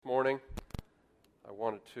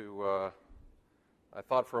I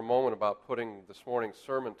thought for a moment about putting this morning's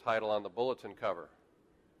sermon title on the bulletin cover.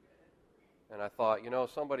 And I thought,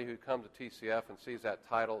 somebody who comes to TCF and sees that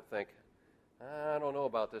title would think, I don't know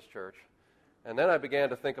about this church. And then I began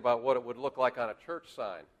to think about what it would look like on a church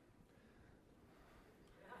sign.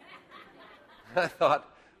 I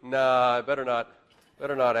thought, I better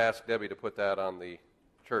not ask Debbie to put that on the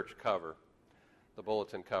church cover, the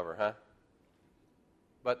bulletin cover, huh?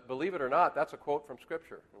 But believe it or not, that's a quote from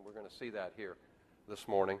Scripture, and we're going to see that here this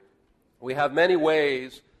morning. We have many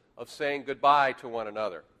ways of saying goodbye to one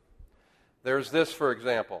another. There's this, for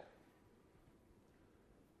example.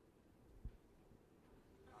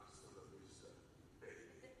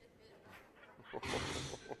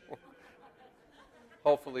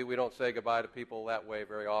 Hopefully we don't say goodbye to people that way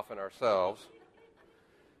very often ourselves.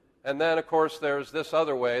 And then, of course, there's this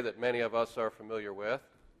other way that many of us are familiar with.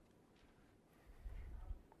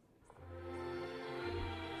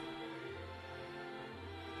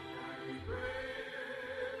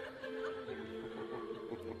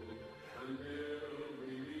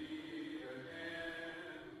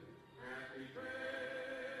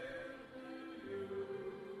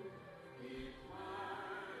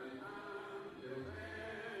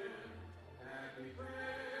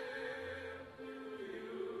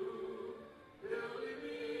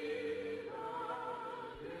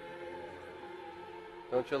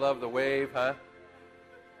 Don't you love the wave, huh?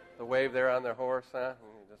 The wave there on their horse, huh?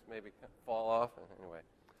 And just maybe fall off. Anyway.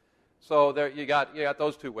 So there you got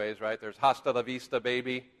those two ways, right? There's hasta la vista,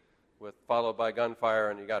 baby, followed by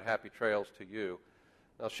gunfire, and you got happy trails to you.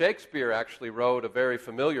 Now, Shakespeare actually wrote a very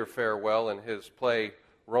familiar farewell in his play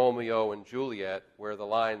Romeo and Juliet, where the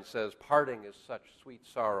line says, "Parting is such sweet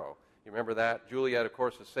sorrow." You remember that? Juliet, of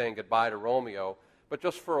course, is saying goodbye to Romeo, but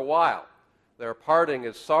just for a while. Their parting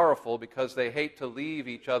is sorrowful because they hate to leave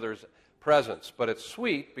each other's presence, but it's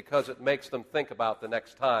sweet because it makes them think about the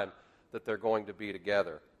next time that they're going to be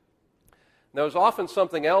together. Now, there's often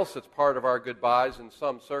something else that's part of our goodbyes in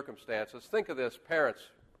some circumstances. Think of this,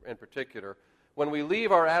 parents in particular. When we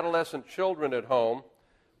leave our adolescent children at home,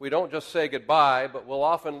 we don't just say goodbye, but we'll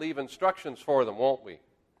often leave instructions for them, won't we?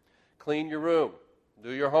 Clean your room.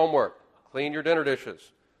 Do your homework. Clean your dinner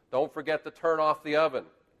dishes. Don't forget to turn off the oven.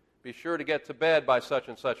 Be sure to get to bed by such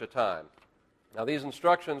and such a time. Now, these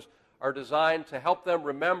instructions are designed to help them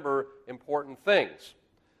remember important things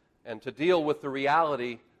and to deal with the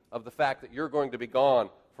reality of the fact that you're going to be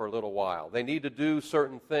gone for a little while. They need to do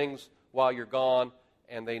certain things while you're gone,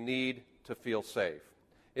 and they need to feel safe.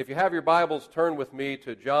 If you have your Bibles, turn with me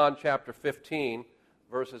to John chapter 15,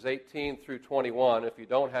 verses 18 through 21. If you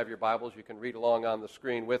don't have your Bibles, you can read along on the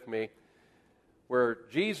screen with me, where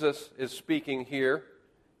Jesus is speaking here.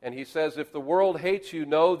 And he says, "If the world hates you,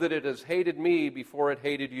 know that it has hated me before it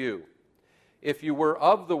hated you. If you were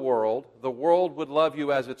of the world would love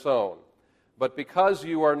you as its own. But because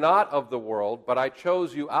you are not of the world, but I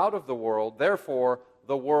chose you out of the world, therefore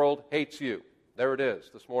the world hates you." There it is,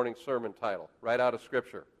 this morning's sermon title, right out of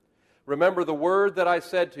Scripture. "Remember the word that I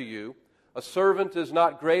said to you, a servant is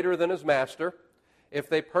not greater than his master. If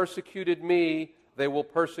they persecuted me, they will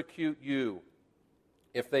persecute you.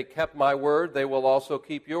 If they kept my word, they will also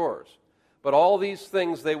keep yours. But all these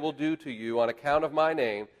things they will do to you on account of my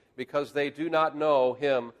name, because they do not know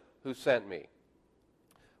him who sent me."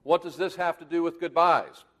 What does this have to do with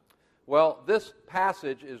goodbyes? Well, this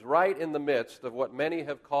passage is right in the midst of what many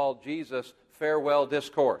have called Jesus' farewell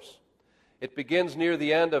discourse. It begins near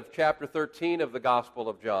the end of chapter 13 of the Gospel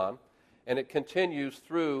of John, and it continues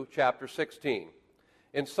through chapter 16.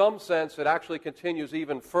 In some sense, it actually continues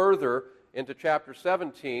even further into chapter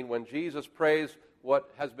 17 when Jesus prays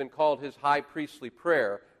what has been called his high priestly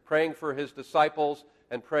prayer, praying for his disciples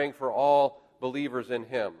and praying for all believers in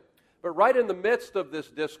him. But right in the midst of this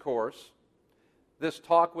discourse, this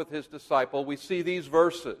talk with his disciple, we see these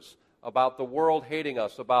verses about the world hating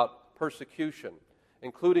us, about persecution,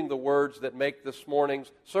 including the words that make this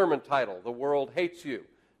morning's sermon title, "The World Hates You,"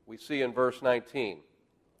 we see in verse 19.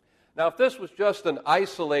 Now, if this was just an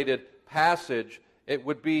isolated passage, it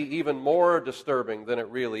would be even more disturbing than it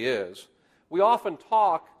really is. We often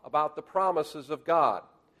talk about the promises of God,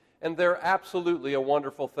 and they're absolutely a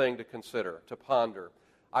wonderful thing to consider, to ponder.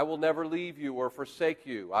 "I will never leave you or forsake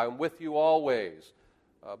you. I am with you always.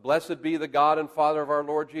 Blessed be the God and Father of our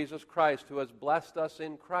Lord Jesus Christ, who has blessed us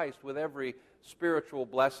in Christ with every spiritual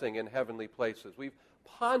blessing in heavenly places." We've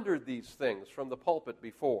pondered these things from the pulpit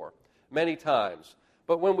before, many times.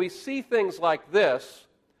 But when we see things like this,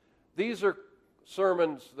 these are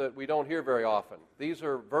sermons that we don't hear very often. These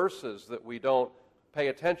are verses that we don't pay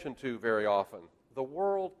attention to very often. The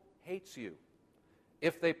world hates you.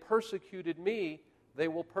 If they persecuted me, they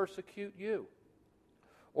will persecute you.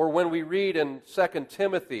 Or when we read in 2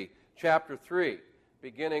 Timothy chapter 3,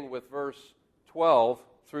 beginning with verse 12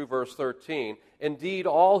 through verse 13, indeed,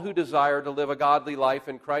 all who desire to live a godly life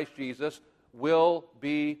in Christ Jesus will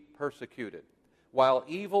be persecuted, while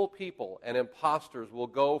evil people and impostors will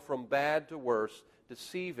go from bad to worse,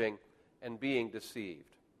 deceiving and being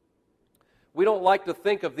deceived. We don't like to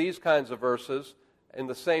think of these kinds of verses in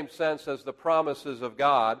the same sense as the promises of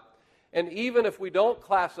God. And even if we don't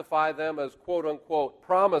classify them as quote-unquote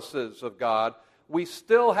promises of God, we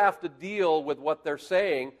still have to deal with what they're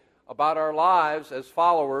saying about our lives as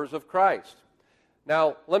followers of Christ.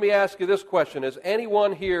 Now, let me ask you this question. Is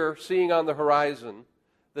anyone here seeing on the horizon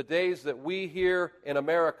the days that we here in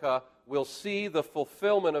America will see the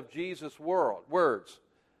fulfillment of Jesus' words,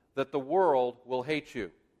 that the world will hate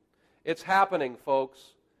you? It's happening, folks.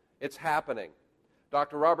 It's happening.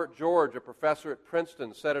 Dr. Robert George, a professor at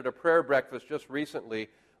Princeton, said at a prayer breakfast just recently,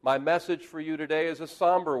 "My message for you today is a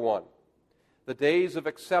somber one. The days of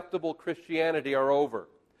acceptable Christianity are over.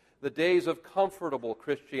 The days of comfortable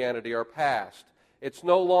Christianity are past. It's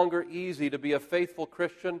no longer easy to be a faithful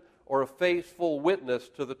Christian or a faithful witness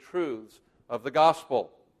to the truths of the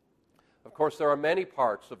gospel." Of course, there are many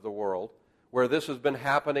parts of the world where this has been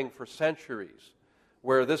happening for centuries,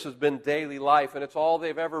 where this has been daily life, and it's all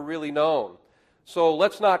they've ever really known. So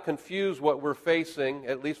let's not confuse what we're facing,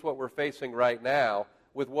 at least what we're facing right now,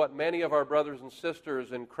 with what many of our brothers and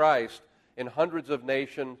sisters in Christ in hundreds of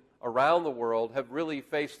nations around the world have really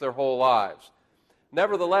faced their whole lives.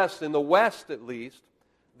 Nevertheless, in the West at least,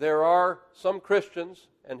 there are some Christians,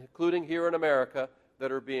 and including here in America,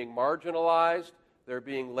 that are being marginalized, they're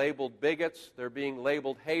being labeled bigots, they're being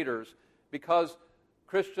labeled haters, because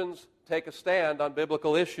Christians take a stand on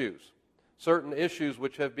biblical issues, certain issues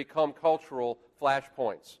which have become cultural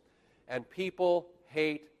flashpoints. And people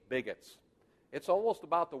hate bigots. It's almost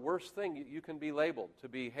about the worst thing you can be labeled, to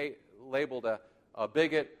be labeled a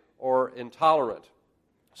bigot or intolerant.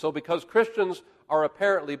 So because Christians are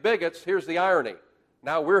apparently bigots, here's the irony.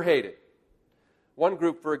 Now we're hated. One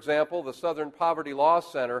group, for example, the Southern Poverty Law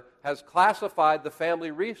Center, has classified the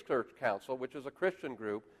Family Research Council, which is a Christian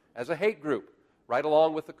group, as a hate group, right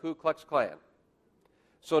along with the Ku Klux Klan.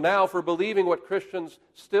 So now, for believing what Christians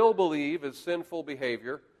still believe is sinful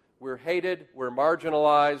behavior, we're hated, we're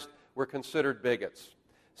marginalized, we're considered bigots.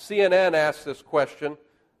 CNN asked this question.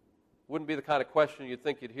 Wouldn't be the kind of question you'd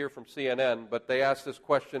think you'd hear from CNN, but they asked this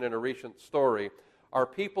question in a recent story. Are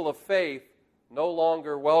people of faith no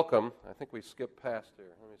longer welcome? I think we skipped past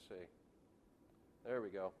here. Let me see. There we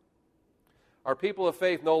go. Are people of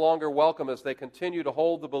faith no longer welcome as they continue to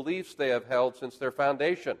hold the beliefs they have held since their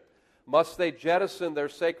foundation? Must they jettison their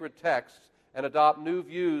sacred texts and adopt new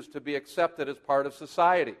views to be accepted as part of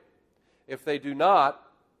society? If they do not,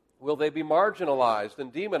 will they be marginalized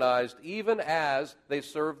and demonized even as they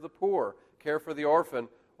serve the poor, care for the orphan,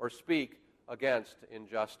 or speak against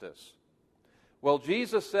injustice? Well,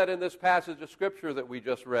 Jesus said in this passage of Scripture that we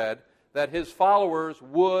just read that his followers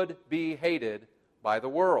would be hated by the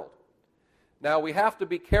world. Now, we have to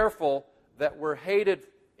be careful that we're hated,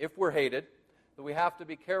 if we're hated, that we have to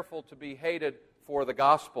be careful to be hated for the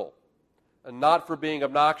gospel and not for being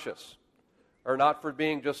obnoxious or not for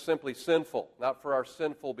being just simply sinful, not for our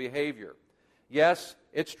sinful behavior. Yes,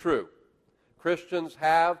 it's true. Christians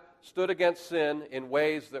have stood against sin in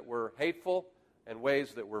ways that were hateful and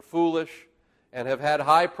ways that were foolish and have had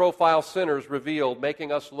high-profile sinners revealed,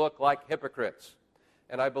 making us look like hypocrites.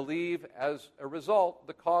 And I believe, as a result,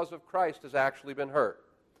 the cause of Christ has actually been hurt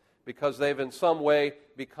because they've in some way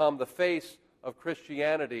become the face of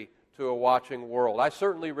Christianity to a watching world. I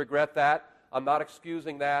certainly regret that. I'm not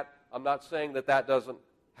excusing that. I'm not saying that that doesn't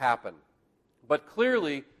happen. But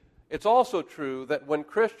clearly, it's also true that when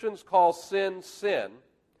Christians call sin, sin,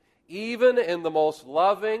 even in the most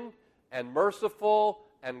loving and merciful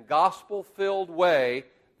and gospel-filled way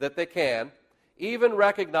that they can, even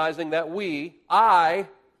recognizing that I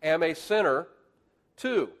am a sinner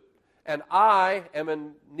too, and I am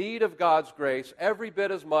in need of God's grace every bit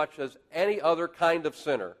as much as any other kind of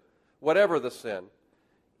sinner, whatever the sin.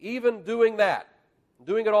 Even doing that,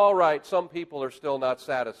 doing it all right, some people are still not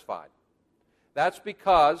satisfied. That's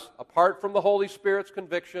because, apart from the Holy Spirit's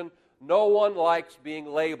conviction, no one likes being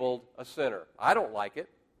labeled a sinner. I don't like it.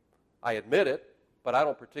 I admit it, but I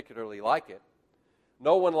don't particularly like it.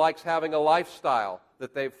 No one likes having a lifestyle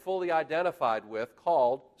that they've fully identified with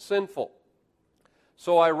called sinful.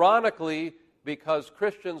 So ironically, because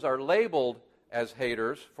Christians are labeled as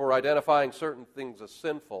haters for identifying certain things as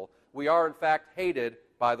sinful, we are in fact hated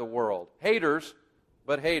by the world. Haters,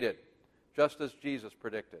 but hated, just as Jesus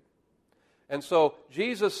predicted. And so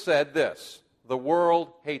Jesus said this, the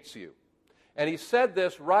world hates you. And he said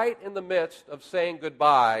this right in the midst of saying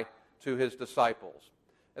goodbye to his disciples.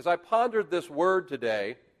 As I pondered this word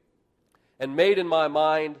today and made in my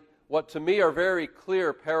mind what to me are very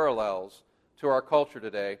clear parallels to our culture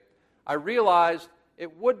today, I realized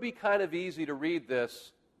it would be kind of easy to read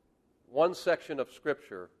this one section of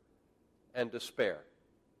Scripture and despair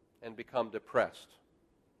and become depressed.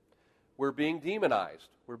 We're being demonized.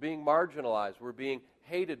 We're being marginalized. We're being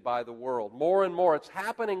hated by the world more and more. It's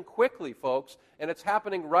happening quickly, folks, and it's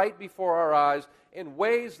happening right before our eyes in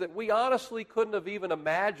ways that we honestly couldn't have even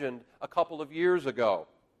imagined a couple of years ago.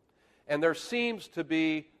 And there seems to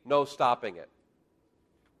be no stopping it.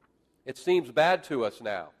 It seems bad to us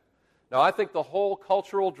now. Now, I think the whole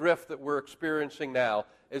cultural drift that we're experiencing now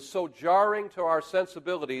is so jarring to our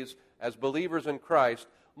sensibilities as believers in Christ,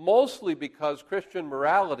 mostly because Christian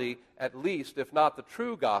morality, at least, if not the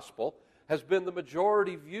true gospel, has been the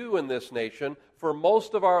majority view in this nation for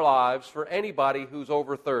most of our lives for anybody who's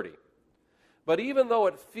over 30. But even though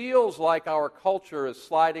it feels like our culture is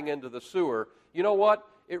sliding into the sewer, you know what?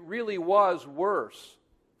 It really was worse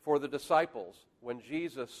for the disciples when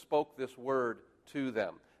Jesus spoke this word to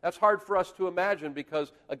them. That's hard for us to imagine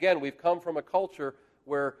because, again, we've come from a culture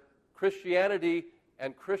where Christianity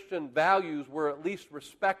and Christian values were at least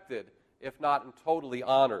respected, if not totally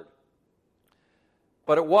honored.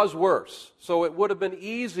 But it was worse. So it would have been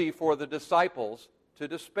easy for the disciples to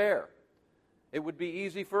despair. It would be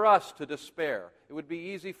easy for us to despair. It would be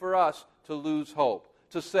easy for us to lose hope,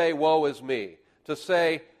 to say, woe is me, to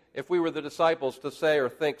say, if we were the disciples, to say or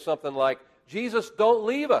think something like, Jesus, don't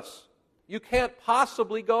leave us. You can't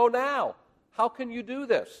possibly go now. How can you do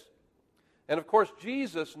this? And of course,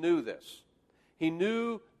 Jesus knew this. He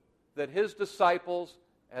knew that his disciples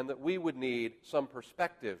and that we would need some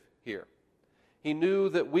perspective here. He knew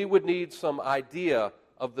that we would need some idea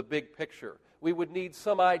of the big picture. We would need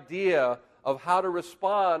some idea of how to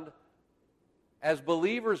respond as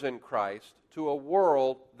believers in Christ to a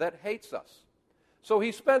world that hates us. So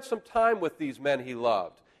he spent some time with these men he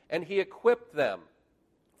loved, and he equipped them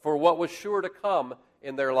for what was sure to come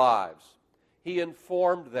in their lives. He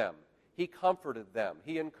informed them. He comforted them.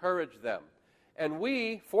 He encouraged them. And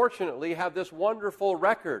we, fortunately, have this wonderful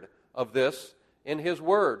record of this in his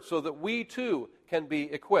word so that we too can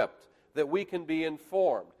be equipped, that we can be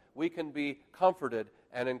informed, we can be comforted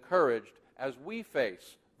and encouraged as we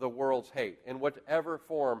face the world's hate in whatever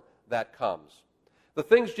form that comes. The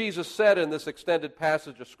things Jesus said in this extended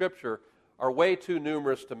passage of Scripture are way too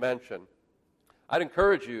numerous to mention. I'd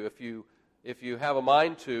encourage you, if you have a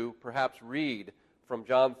mind to, perhaps read from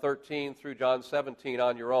John 13 through John 17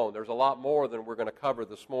 on your own. There's a lot more than we're going to cover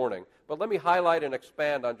this morning. But let me highlight and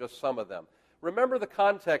expand on just some of them. Remember the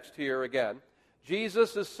context here again.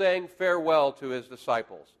 Jesus is saying farewell to his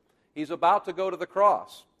disciples. He's about to go to the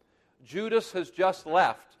cross. Judas has just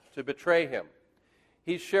left to betray him.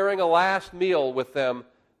 He's sharing a last meal with them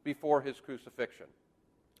before his crucifixion.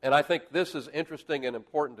 And I think this is interesting and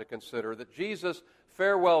important to consider, that Jesus'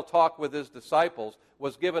 farewell talk with his disciples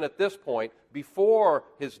was given at this point before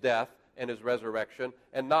his death and his resurrection,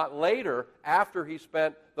 and not later after he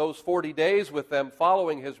spent those 40 days with them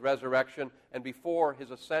following his resurrection and before his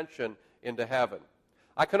ascension into heaven.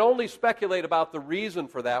 I can only speculate about the reason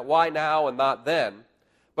for that, why now and not then,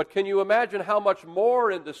 but can you imagine how much more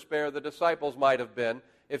in despair the disciples might have been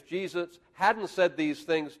if Jesus hadn't said these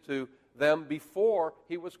things to them before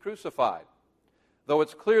he was crucified? Though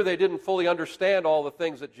it's clear they didn't fully understand all the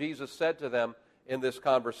things that Jesus said to them in this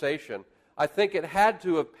conversation, I think it had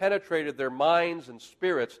to have penetrated their minds and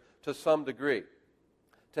spirits to some degree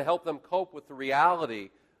to help them cope with the reality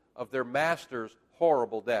of their master's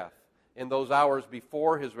horrible death in those hours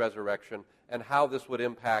before his resurrection and how this would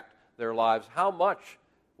impact their lives. How much,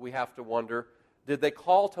 we have to wonder, did they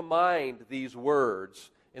call to mind these words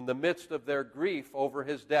in the midst of their grief over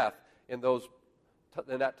his death in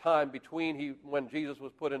that time between when Jesus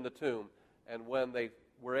was put in the tomb and when they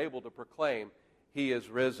were able to proclaim, he is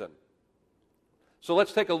risen. So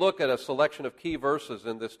let's take a look at a selection of key verses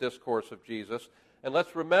in this discourse of Jesus. And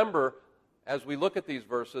let's remember, as we look at these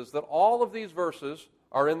verses, that all of these verses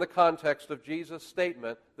are in the context of Jesus'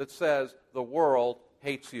 statement that says, the world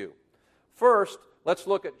hates you. First, let's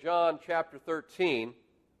look at John chapter 13,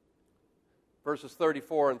 verses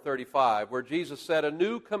 34 and 35, where Jesus said, a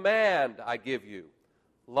new command I give you,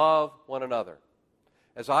 love one another.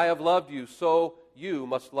 As I have loved you, so you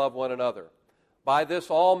must love one another. By this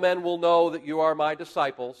all men will know that you are my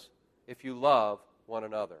disciples, if you love one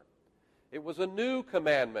another. It was a new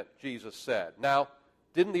commandment, Jesus said. Now,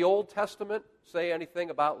 didn't the Old Testament say anything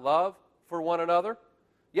about love for one another?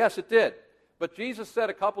 Yes, it did. But Jesus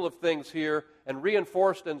said a couple of things here and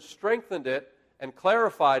reinforced and strengthened it and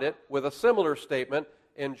clarified it with a similar statement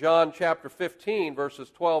in John chapter 15,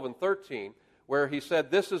 verses 12 and 13, where he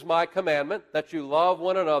said, "This is my commandment, that you love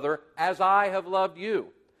one another as I have loved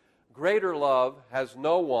you. Greater love has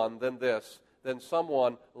no one than this, than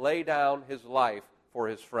someone lay down his life for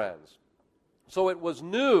his friends." So it was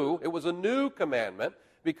new, it was a new commandment,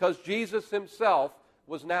 because Jesus himself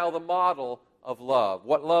was now the model of love,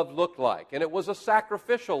 what love looked like. And it was a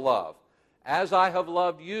sacrificial love. As I have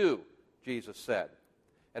loved you, Jesus said.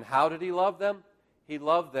 And how did he love them? He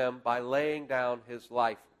loved them by laying down his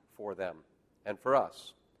life for them and for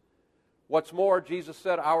us. What's more, Jesus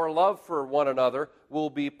said our love for one another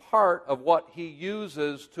will be part of what he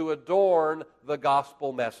uses to adorn the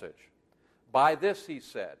gospel message. By this, he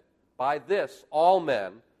said, by this all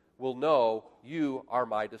men will know you are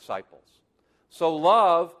my disciples. So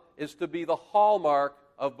love is to be the hallmark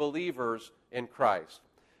of believers in Christ.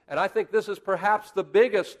 And I think this is perhaps the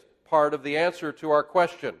biggest part of the answer to our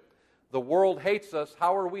question. The world hates us.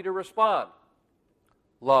 How are we to respond?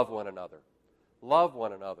 Love one another. Love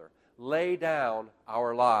one another. Lay down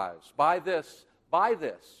our lives. By this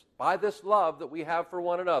love that we have for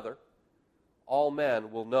one another, all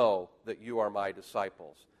men will know that you are my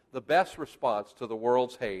disciples. The best response to the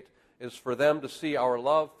world's hate is for them to see our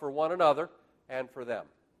love for one another and for them.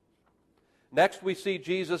 Next, we see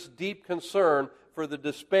Jesus' deep concern for the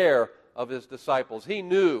despair of his disciples. He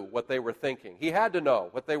knew what they were thinking. He had to know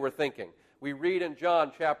what they were thinking. We read in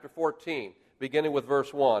John chapter 14, beginning with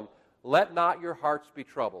verse 1, "Let not your hearts be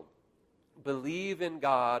troubled. Believe in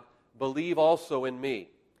God, believe also in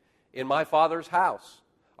me. In my Father's house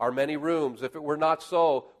are many rooms. If it were not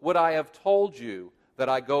so, would I have told you that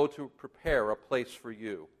I go to prepare a place for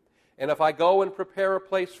you? And if I go and prepare a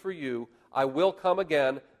place for you, I will come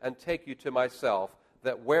again and take you to myself,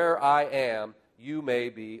 that where I am, you may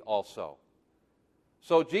be also."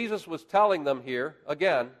 So Jesus was telling them here,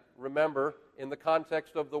 again, remember, in the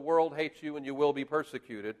context of the world hates you and you will be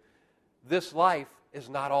persecuted, this life is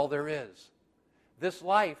not all there is. This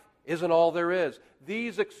life isn't all there is.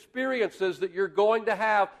 These experiences that you're going to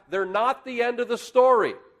have, they're not the end of the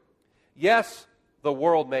story. Yes, the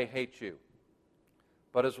world may hate you.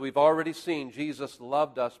 But as we've already seen, Jesus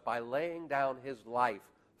loved us by laying down his life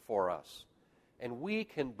for us. And we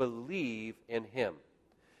can believe in him.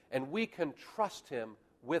 And we can trust him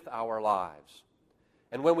with our lives.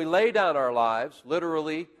 And when we lay down our lives,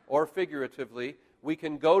 literally or figuratively, we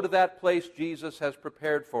can go to that place Jesus has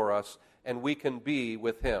prepared for us, and we can be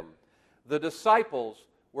with him. The disciples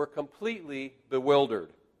were completely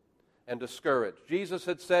bewildered and discouraged. Jesus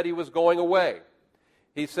had said he was going away.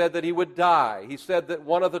 He said that he would die. He said that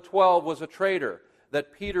one of the 12 was a traitor,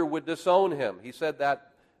 that Peter would disown him. He said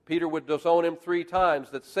that Peter would disown him 3 times,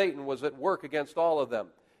 that Satan was at work against all of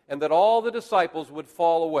them, and that all the disciples would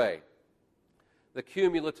fall away. The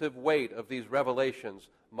cumulative weight of these revelations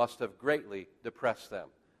must have greatly depressed them.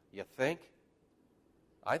 You think?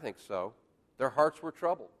 I think so. Their hearts were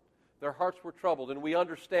troubled. Their hearts were troubled, and we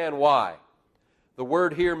understand why. The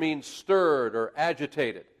word here means stirred or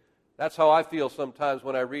agitated. That's how I feel sometimes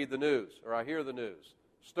when I read the news or I hear the news.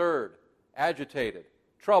 Stirred, agitated,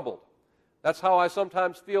 troubled. That's how I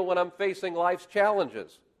sometimes feel when I'm facing life's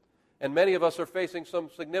challenges. And many of us are facing some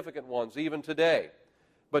significant ones even today.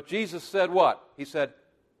 But Jesus said what? He said,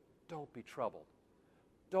 don't be troubled.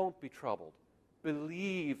 Don't be troubled.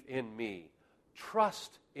 Believe in me.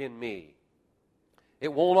 Trust in me.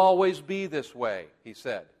 It won't always be this way, he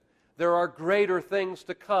said. There are greater things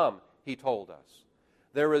to come, he told us.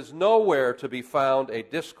 There is nowhere to be found a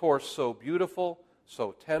discourse so beautiful,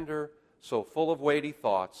 so tender, so full of weighty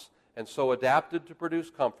thoughts, and so adapted to produce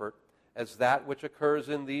comfort as that which occurs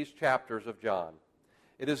in these chapters of John.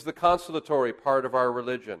 It is the consolatory part of our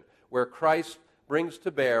religion, where Christ brings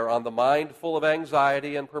to bear on the mind full of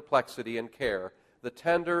anxiety and perplexity and care the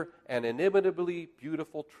tender and inimitably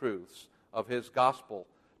beautiful truths of his gospel,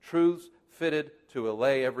 truths fitted to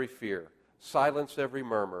allay every fear, silence every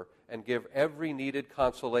murmur, and give every needed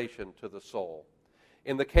consolation to the soul.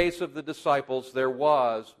 In the case of the disciples, there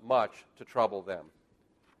was much to trouble them.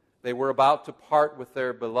 They were about to part with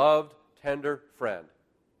their beloved, tender friend.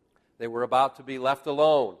 They were about to be left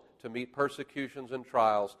alone to meet persecutions and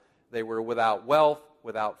trials. They were without wealth,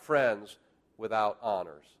 without friends, without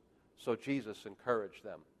honors. So Jesus encouraged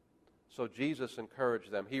them.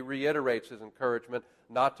 He reiterates his encouragement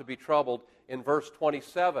not to be troubled in verse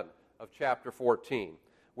 27 of chapter 14,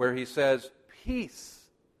 where he says, peace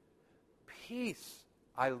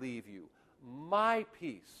I leave you. My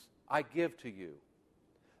peace I give to you.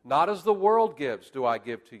 Not as the world gives do I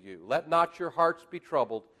give to you. Let not your hearts be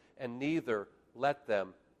troubled, and neither let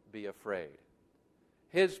them be afraid.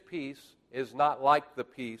 His peace is not like the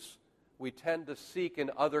peace we tend to seek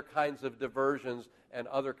in other kinds of diversions and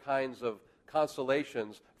other kinds of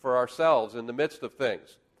consolations for ourselves in the midst of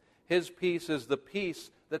things. His peace is the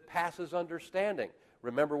peace that passes understanding.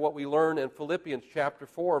 Remember what we learn in Philippians chapter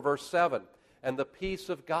 4, verse 7. And the peace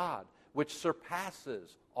of God, which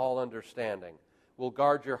surpasses all understanding, will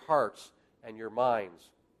guard your hearts and your minds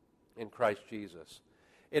in Christ Jesus.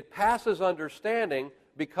 It passes understanding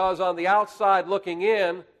because on the outside looking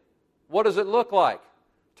in, what does it look like?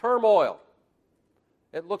 Turmoil.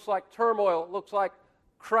 It looks like turmoil. It looks like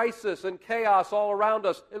crisis and chaos all around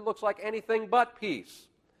us. It looks like anything but peace.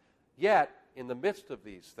 Yet, in the midst of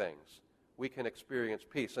these things, we can experience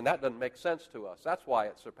peace. And that doesn't make sense to us. That's why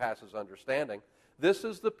it surpasses understanding. This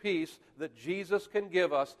is the peace that Jesus can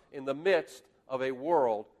give us in the midst of a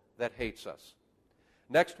world that hates us.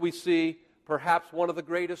 Next, we see perhaps one of the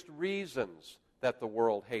greatest reasons that the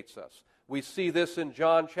world hates us. We see this in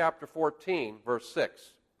John chapter 14, verse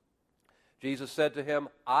 6. Jesus said to him,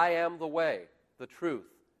 I am the way, the truth,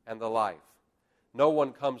 and the life. No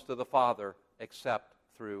one comes to the Father except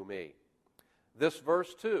through me. This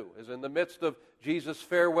verse, too, is in the midst of Jesus'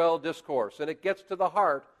 farewell discourse, and it gets to the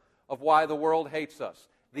heart of why the world hates us.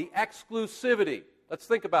 The exclusivity, let's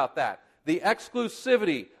think about that. The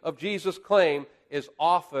exclusivity of Jesus' claim is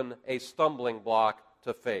often a stumbling block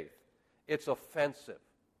to faith. It's offensive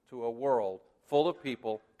to a world full of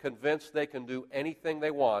people convinced they can do anything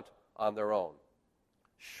they want on their own.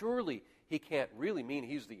 Surely he can't really mean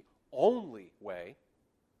he's the only way.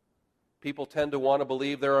 People tend to want to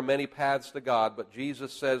believe there are many paths to God, but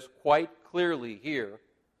Jesus says quite clearly here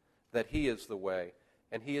that he is the way,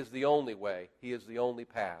 and he is the only way. He is the only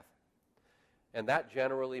path. And that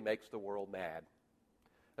generally makes the world mad,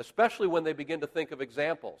 especially when they begin to think of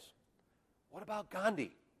examples. What about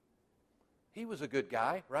Gandhi? He was a good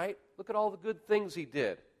guy, right? Look at all the good things he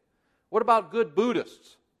did. What about good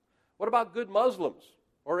Buddhists? What about good Muslims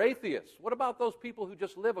or atheists? What about those people who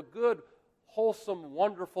just live a good, wholesome,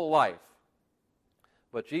 wonderful life?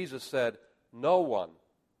 But Jesus said, no one.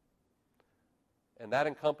 And that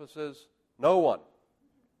encompasses no one,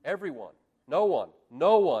 everyone, no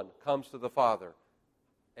one comes to the Father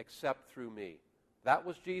except through me. That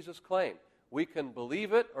was Jesus' claim. We can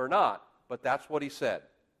believe it or not, but that's what he said.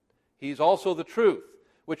 He's also the truth,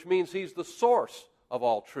 which means he's the source of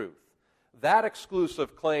all truth. That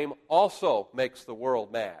exclusive claim also makes the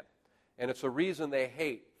world mad, and it's a reason they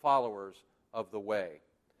hate followers of the way.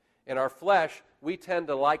 In our flesh, we tend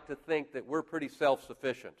to like to think that we're pretty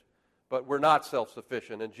self-sufficient, but we're not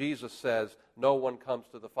self-sufficient, and Jesus says, no one comes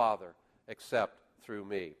to the Father except through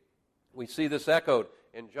me. We see this echoed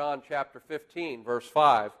in John chapter 15, verse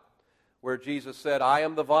 5, where Jesus said, I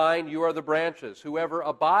am the vine, you are the branches. Whoever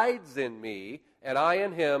abides in me, and I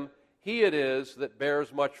in him, he it is that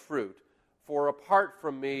bears much fruit. For apart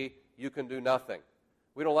from me, you can do nothing.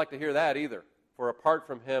 We don't like to hear that either. For apart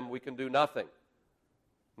from him, we can do nothing.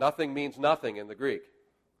 Nothing means nothing in the Greek.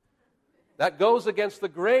 That goes against the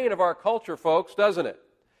grain of our culture, folks, doesn't it?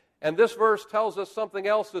 And this verse tells us something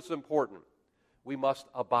else that's important. We must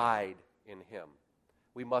abide in him.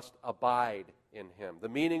 We must abide in him. The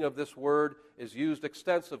meaning of this word is used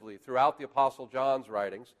extensively throughout the Apostle John's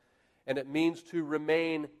writings, and it means to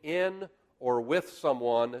remain in or with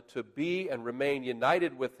someone, to be and remain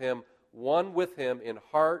united with him, one with him in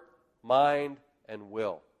heart, mind, and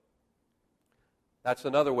will. That's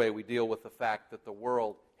another way we deal with the fact that the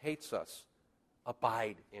world hates us.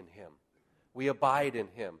 Abide in him. We abide in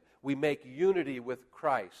him. We make unity with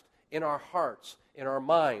Christ in our hearts, in our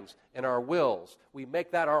minds, in our wills. We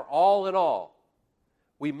make that our all in all.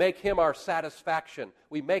 We make him our satisfaction.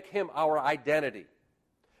 We make him our identity.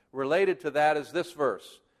 Related to that is this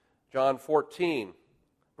verse, John 14,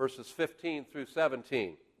 verses 15 through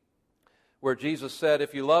 17, where Jesus said,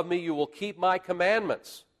 if you love me, you will keep my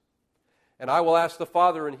commandments. And I will ask the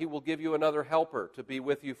Father, and he will give you another helper to be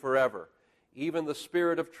with you forever, even the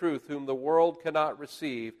Spirit of truth, whom the world cannot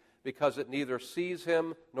receive, because it neither sees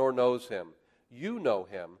him nor knows him. You know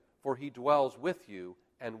him, for he dwells with you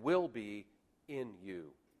and will be in you.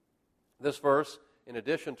 This verse, in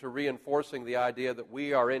addition to reinforcing the idea that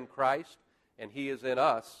we are in Christ and he is in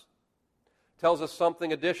us, tells us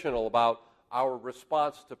something additional about our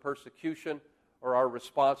response to persecution or our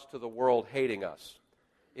response to the world hating us.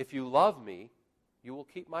 If you love me, you will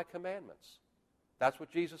keep my commandments. That's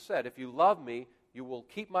what Jesus said. If you love me, you will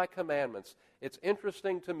keep my commandments. It's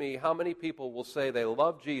interesting to me how many people will say they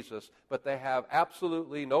love Jesus, but they have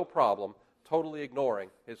absolutely no problem totally ignoring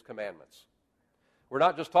his commandments. We're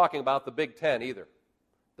not just talking about the Big Ten either,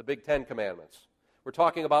 the Big Ten commandments. We're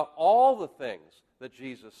talking about all the things that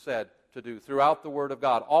Jesus said to do throughout the Word of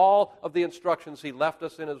God, all of the instructions He left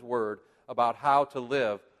us in His Word about how to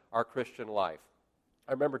live our Christian life.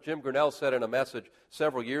 I remember Jim Grinnell said in a message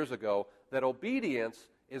several years ago that obedience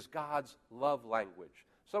is God's love language.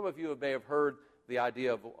 Some of you may have heard the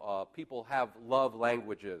idea of people have love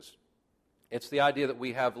languages. It's the idea that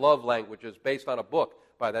we have love languages based on a book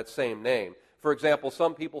by that same name. For example,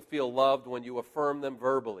 some people feel loved when you affirm them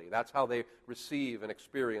verbally. That's how they receive and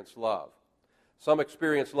experience love. Some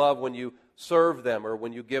experience love when you serve them or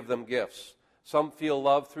when you give them gifts. Some feel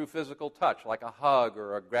love through physical touch, like a hug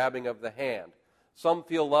or a grabbing of the hand. Some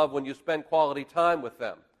feel love when you spend quality time with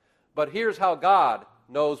them. But here's how God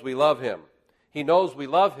knows we love Him. He knows we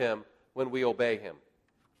love Him when we obey Him.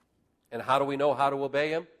 And how do we know how to obey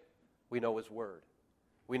Him? We know His Word.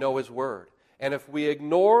 We know His Word. And if we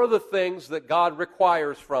ignore the things that God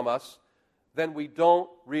requires from us, then we don't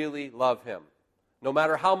really love Him, no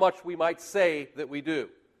matter how much we might say that we do.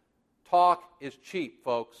 Talk is cheap,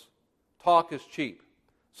 folks. Talk is cheap.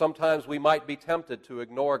 Sometimes we might be tempted to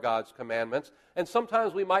ignore God's commandments, and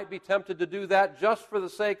sometimes we might be tempted to do that just for the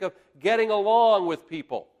sake of getting along with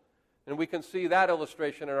people. And we can see that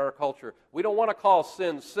illustration in our culture. We don't want to call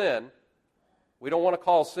sin sin. We don't want to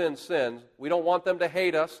call sin sin. We don't want them to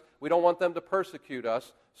hate us. We don't want them to persecute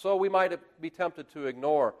us. So we might be tempted to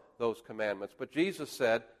ignore those commandments. But Jesus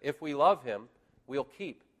said, if we love Him, we'll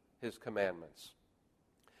keep His commandments.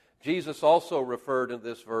 Jesus also referred in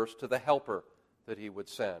this verse to the helper that He would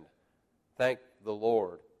send. Thank the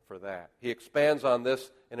Lord for that. He expands on this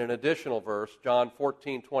in an additional verse, John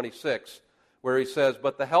 14:26, where He says,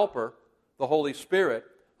 but the helper, the Holy Spirit,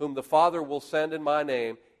 whom the Father will send in my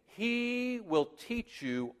name, He will teach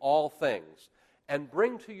you all things and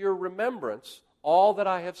bring to your remembrance all that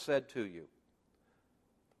I have said to you.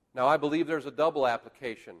 Now, I believe there's a double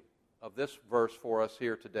application of this verse for us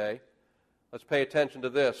here today. Let's pay attention to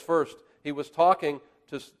this. First, He was talking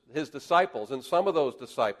to His disciples, and some of those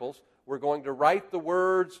disciples were going to write the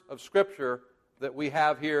words of Scripture that we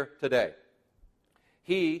have here today.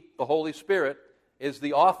 He, the Holy Spirit, is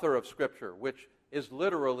the author of Scripture, which is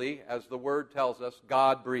literally, as the Word tells us,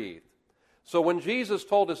 God-breathed. So when Jesus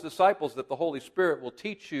told His disciples that the Holy Spirit will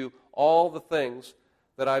teach you all the things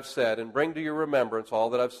that I've said and bring to your remembrance all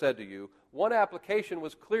that I've said to you, one application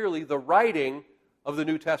was clearly the writing of the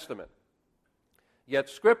New Testament. Yet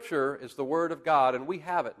Scripture is the Word of God, and we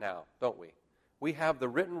have it now, don't we? We have the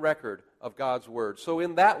written record of God's Word. So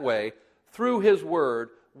in that way, through His Word,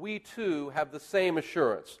 we too have the same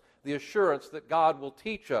assurance, the assurance that God will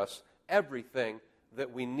teach us everything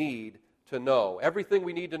that we need to know. Everything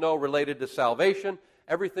we need to know related to salvation,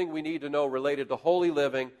 everything we need to know related to holy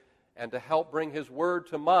living, and to help bring His Word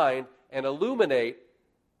to mind and illuminate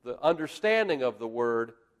the understanding of the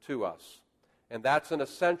Word to us. And that's an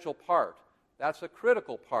essential part. That's a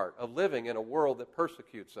critical part of living in a world that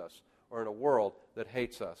persecutes us or in a world that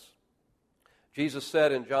hates us. Jesus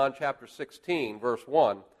said in John chapter 16, verse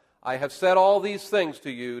 1, I have said all these things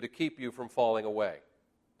to you to keep you from falling away.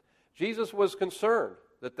 Jesus was concerned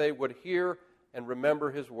that they would hear and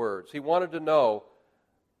remember His words. He wanted to know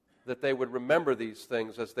that they would remember these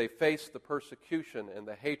things as they faced the persecution and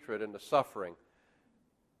the hatred and the suffering.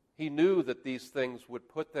 He knew that these things would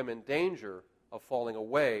put them in danger of falling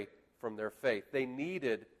away from their faith. They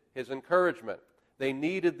needed His encouragement. They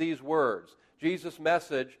needed these words. Jesus'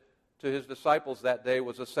 message to His disciples that day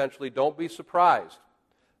was essentially, don't be surprised.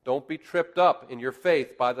 Don't be tripped up in your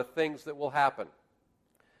faith by the things that will happen.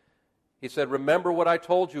 He said, remember what I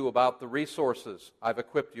told you about the resources I've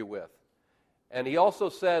equipped you with. And He also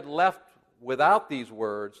said, left without these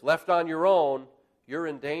words, left on your own, you're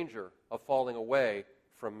in danger of falling away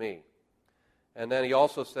from me. And then He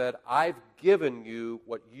also said, I've given you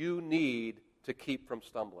what you need to keep from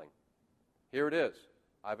stumbling. Here it is.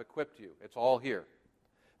 I've equipped you. It's all here.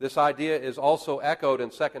 This idea is also echoed in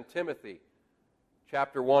 2 Timothy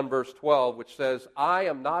chapter 1, verse 12, which says, I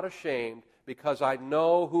am not ashamed because I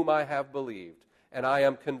know whom I have believed, and I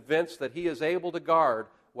am convinced that He is able to guard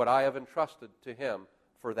what I have entrusted to Him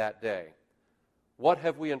for that day. What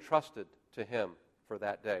have we entrusted to Him for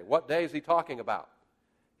that day? What day is He talking about?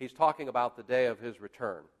 He's talking about the day of His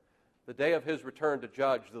return. The day of His return to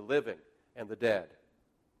judge the living and the dead.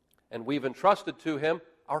 And we've entrusted to Him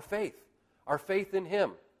our faith in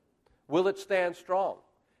Him. Will it stand strong?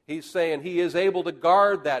 He's saying He is able to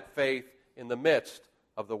guard that faith in the midst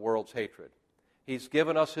of the world's hatred. He's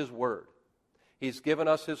given us His Word. He's given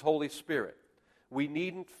us His Holy Spirit. We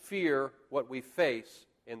needn't fear what we face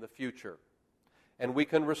in the future. And we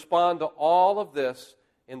can respond to all of this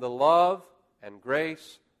in the love and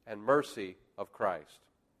grace and mercy of Christ.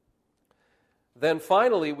 Then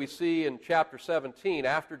finally, we see in chapter 17,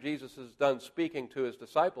 after Jesus is done speaking to his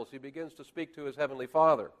disciples, he begins to speak to his heavenly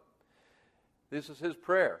Father. This is his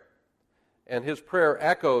prayer. And his prayer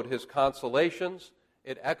echoed his consolations,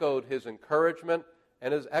 it echoed his encouragement,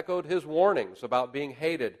 and has echoed his warnings about being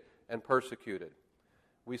hated and persecuted.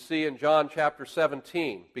 We see in John chapter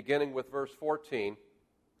 17, beginning with verse 14,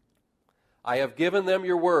 I have given them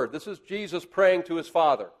your word. This is Jesus praying to his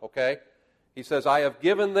Father, okay? He says, I have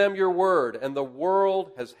given them your word, and the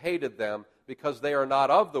world has hated them because they are not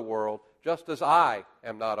of the world, just as I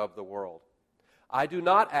am not of the world. I do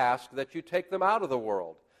not ask that you take them out of the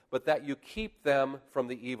world, but that you keep them from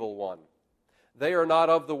the evil one. They are not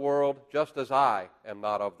of the world, just as I am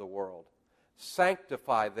not of the world.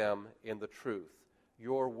 Sanctify them in the truth.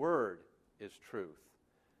 Your word is truth.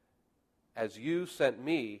 As you sent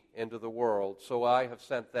me into the world, so I have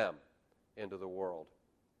sent them into the world.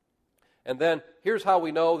 And then here's how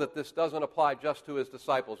we know that this doesn't apply just to his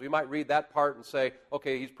disciples. We might read that part and say,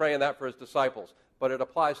 okay, he's praying that for his disciples. But it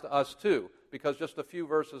applies to us too, because just a few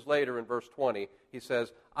verses later in verse 20, he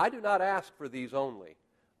says, I do not ask for these only,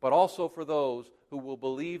 but also for those who will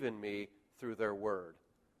believe in me through their word.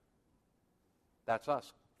 That's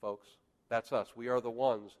us, folks. That's us. We are the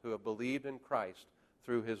ones who have believed in Christ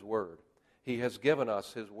through his word. He has given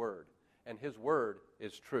us his word, and his word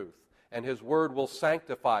is truth. And his word will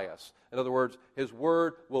sanctify us. In other words, his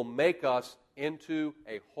word will make us into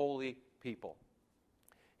a holy people.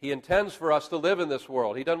 He intends for us to live in this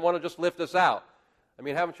world. He doesn't want to just lift us out. I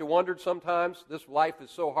mean, haven't you wondered sometimes? This life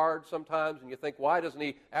is so hard sometimes, and you think, why doesn't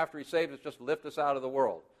he, after he saves us, just lift us out of the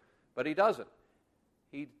world? But he doesn't.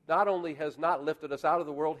 He not only has not lifted us out of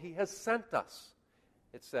the world, he has sent us,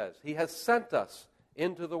 it says. He has sent us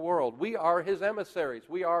into the world. We are his emissaries.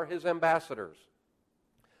 We are his ambassadors.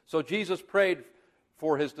 So Jesus prayed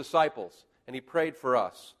for his disciples, and he prayed for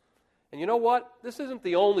us. And you know what? This isn't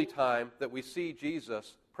the only time that we see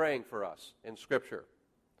Jesus praying for us in Scripture.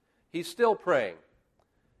 He's still praying.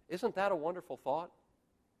 Isn't that a wonderful thought?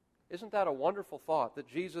 Isn't that a wonderful thought that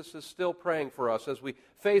Jesus is still praying for us as we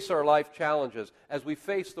face our life challenges, as we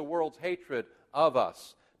face the world's hatred of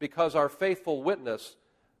us, because our faithful witness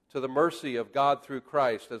to the mercy of God through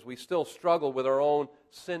Christ, as we still struggle with our own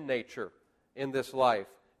sin nature in this life,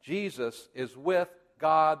 Jesus is with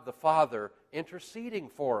God the Father interceding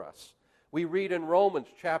for us. We read in Romans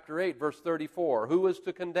chapter 8, verse 34, who is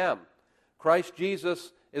to condemn? Christ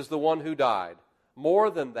Jesus is the one who died. More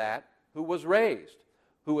than that, who was raised,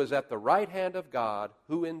 who is at the right hand of God,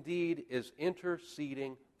 who indeed is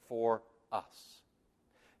interceding for us.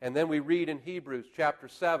 And then we read in Hebrews chapter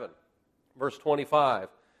 7, verse 25,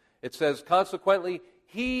 it says, consequently,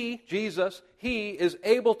 he, Jesus, he is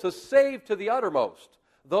able to save to the uttermost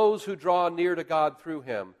those who draw near to God through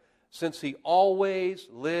him, since he always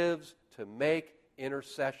lives to make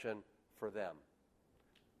intercession for them.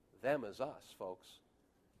 Them is us, folks.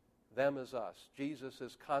 Them is us. Jesus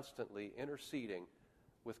is constantly interceding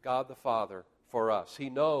with God the Father for us.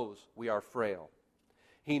 He knows we are frail.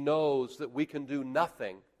 He knows that we can do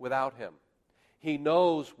nothing without him. He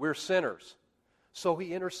knows we're sinners. So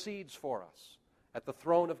he intercedes for us at the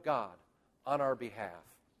throne of God on our behalf.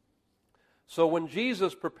 So when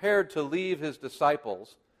Jesus prepared to leave his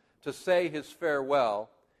disciples to say his farewell,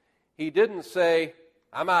 he didn't say,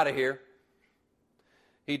 I'm out of here.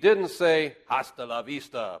 He didn't say, hasta la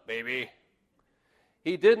vista, baby.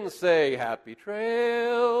 He didn't say, happy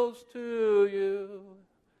trails to you.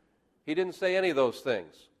 He didn't say any of those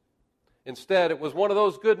things. Instead, it was one of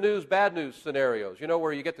those good news, bad news scenarios, you know,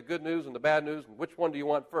 where you get the good news and the bad news, and which one do you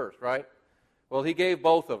want first, right? Well, he gave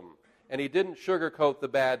both of them, and he didn't sugarcoat the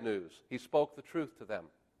bad news. He spoke the truth to them.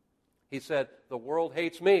 He said, the world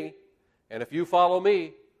hates me, and if you follow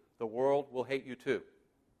me, the world will hate you too.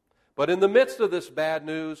 But in the midst of this bad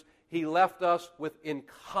news, he left us with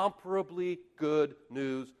incomparably good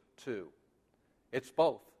news too. It's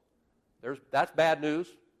both. That's bad news,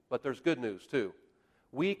 but there's good news too.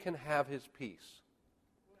 We can have his peace.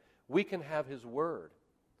 We can have his word.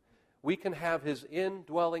 We can have his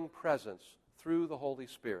indwelling presence through the Holy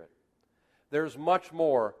Spirit. There's much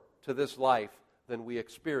more to this life than we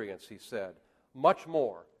experience, he said. Much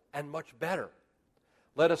more and much better.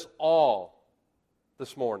 Let us all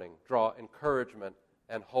this morning draw encouragement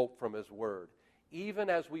and hope from his word, even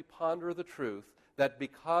as we ponder the truth that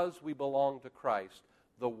because we belong to Christ,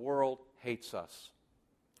 the world hates us.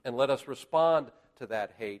 And let us respond to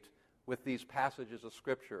that hate with these passages of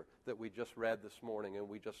Scripture that we just read this morning and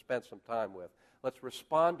we just spent some time with. Let's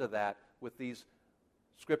respond to that with these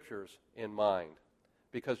Scriptures in mind,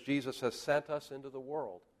 because Jesus has sent us into the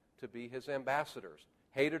world to be his ambassadors.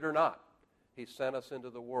 Hate it or not, he sent us into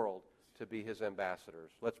the world to be his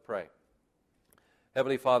ambassadors. Let's pray.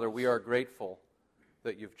 Heavenly Father, we are grateful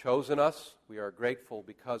that you've chosen us. We are grateful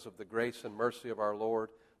because of the grace and mercy of our Lord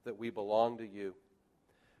that we belong to you.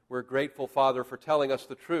 We're grateful, Father, for telling us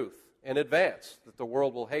the truth in advance that the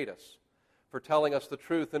world will hate us, for telling us the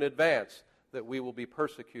truth in advance that we will be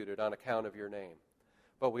persecuted on account of your name.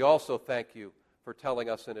 But we also thank you for telling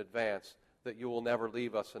us in advance that you will never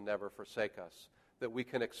leave us and never forsake us, that we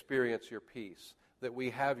can experience your peace, that we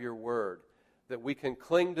have your word, that we can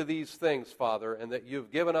cling to these things, Father, and that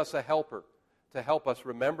you've given us a helper to help us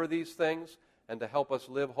remember these things and to help us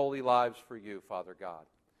live holy lives for you, Father God.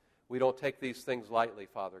 We don't take these things lightly,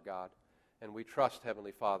 Father God, and we trust,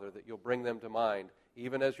 Heavenly Father, that you'll bring them to mind.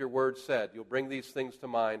 Even as your word said, you'll bring these things to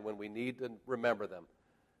mind when we need to remember them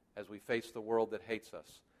as we face the world that hates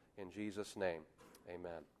us. In Jesus' name,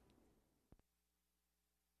 amen.